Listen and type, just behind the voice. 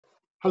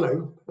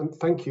Hello, and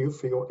thank you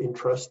for your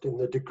interest in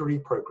the degree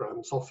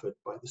programmes offered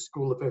by the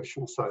School of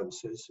Ocean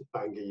Sciences at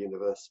Bangor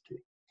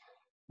University.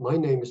 My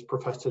name is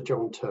Professor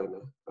John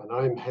Turner, and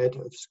I am Head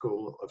of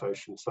School of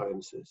Ocean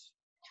Sciences.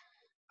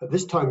 At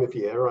this time of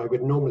year, I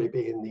would normally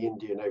be in the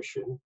Indian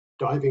Ocean,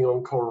 diving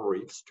on coral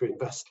reefs to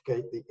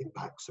investigate the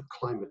impacts of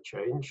climate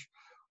change,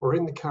 or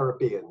in the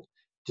Caribbean,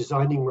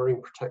 designing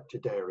marine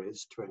protected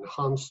areas to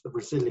enhance the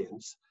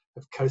resilience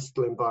of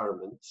coastal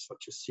environments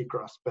such as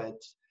seagrass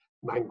beds,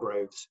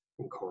 mangroves,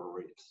 and coral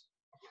reefs.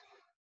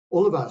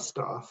 All of our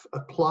staff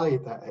apply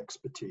their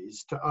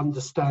expertise to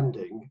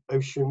understanding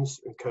oceans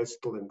and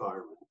coastal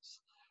environments,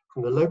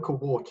 from the local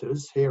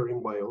waters here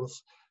in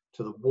Wales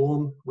to the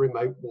warm,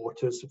 remote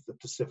waters of the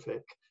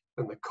Pacific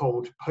and the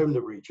cold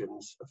polar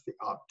regions of the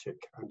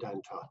Arctic and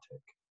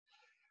Antarctic.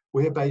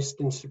 We are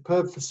based in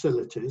superb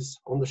facilities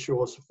on the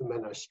shores of the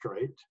Menai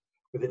Strait,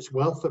 with its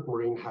wealth of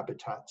marine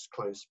habitats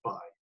close by,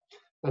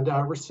 and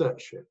our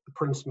research ship, the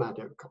Prince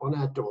Madoc, on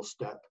our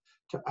doorstep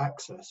to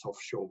access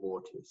offshore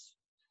waters.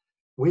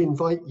 We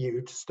invite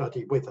you to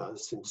study with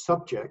us in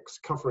subjects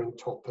covering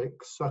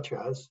topics such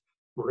as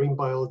marine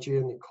biology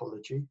and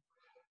ecology,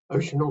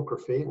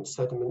 oceanography and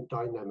sediment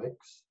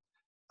dynamics,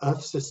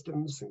 earth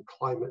systems and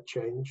climate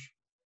change,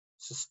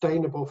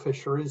 sustainable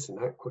fisheries and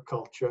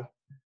aquaculture,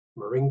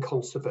 marine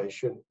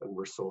conservation and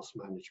resource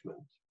management.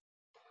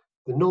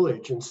 The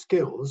knowledge and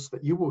skills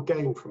that you will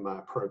gain from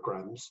our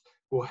programs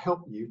will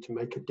help you to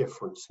make a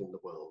difference in the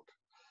world.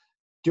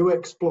 Do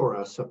explore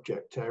our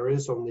subject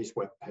areas on these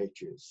web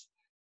pages.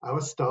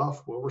 Our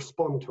staff will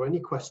respond to any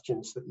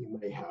questions that you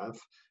may have,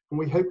 and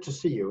we hope to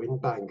see you in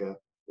Bangor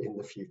in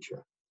the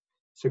future.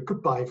 So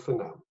goodbye for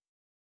now.